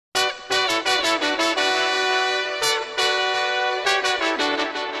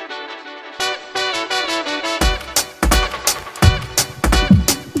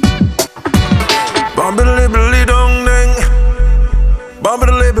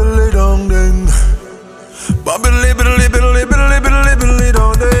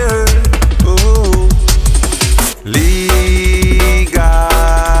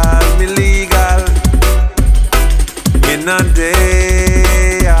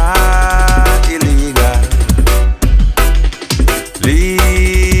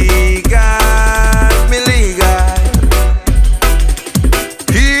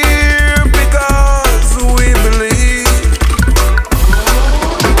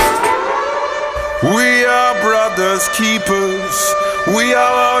We are brothers keepers, we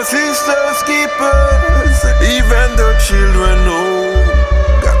are our sisters keepers. Even the children know,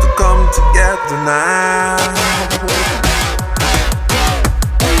 got to come together now.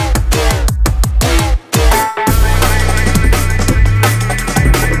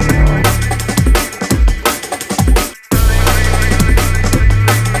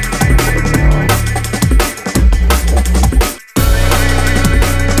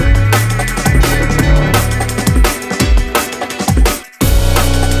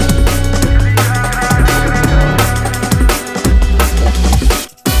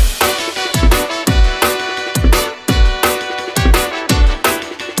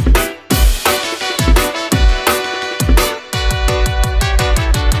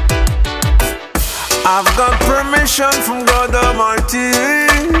 I've got permission from God Almighty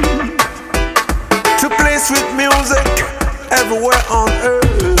to play sweet music everywhere on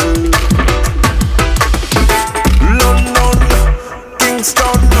earth. London,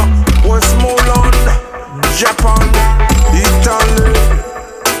 Kingston, Westmoreland, Japan, Italy,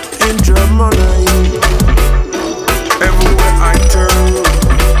 in Germany. Everywhere I turn,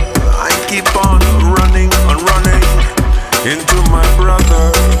 I keep on running into my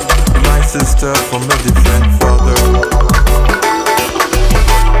brother, my sister from a different father.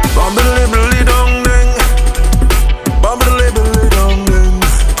 Bobbly dong ding, bobbly dong ding,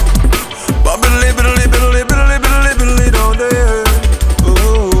 bobbly dong ding.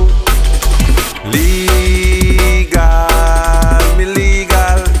 Oh, legal, me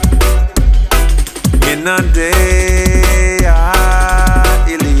legal, me not day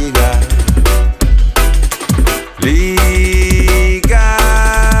illegal.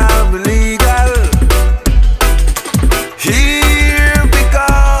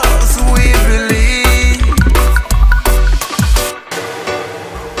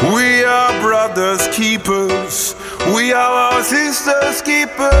 We are brothers keepers, we are our sisters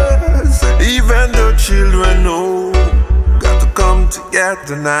keepers. Even the children know, got to come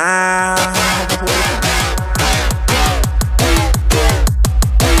together now.